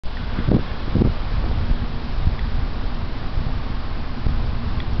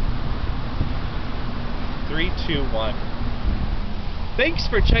321. Thanks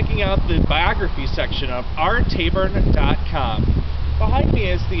for checking out the biography section of rtaborn.com. Behind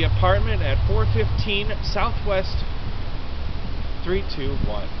me is the apartment at 415 Southwest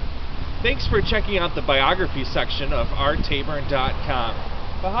 321. Thanks for checking out the biography section of rtaborn.com.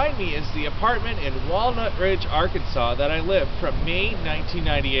 Behind me is the apartment in Walnut Ridge, Arkansas that I lived from May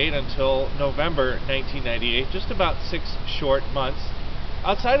 1998 until November 1998, just about 6 short months.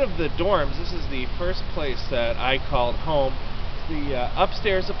 Outside of the dorms, this is the first place that I called home. The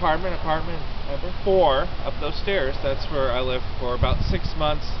upstairs apartment number 4 up those stairs. That's where I lived for about 6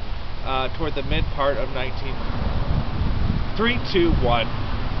 months toward the mid part of 321.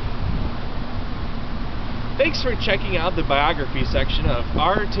 Thanks for checking out the biography section of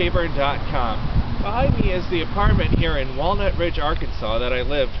rtaborn.com. Behind me is the apartment here in Walnut Ridge, Arkansas that I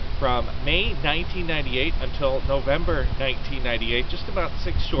lived from May 1998 until November 1998, just about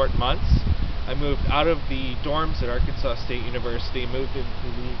 6 short months. I moved out of the dorms at Arkansas State University, moved into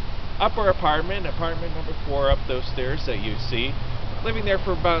the upper apartment number 4 up those stairs that you see. Living there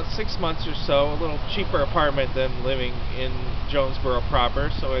for about 6 months or so, a little cheaper apartment than living in Jonesboro proper.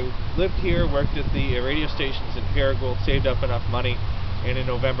 So I lived here, worked at the radio stations in Paragould, saved up enough money, and in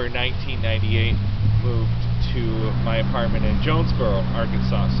November 1998 moved to my apartment in Jonesboro,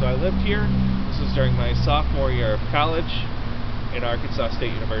 Arkansas. So I lived here. This was during my sophomore year of college in Arkansas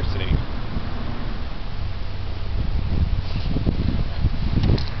State University.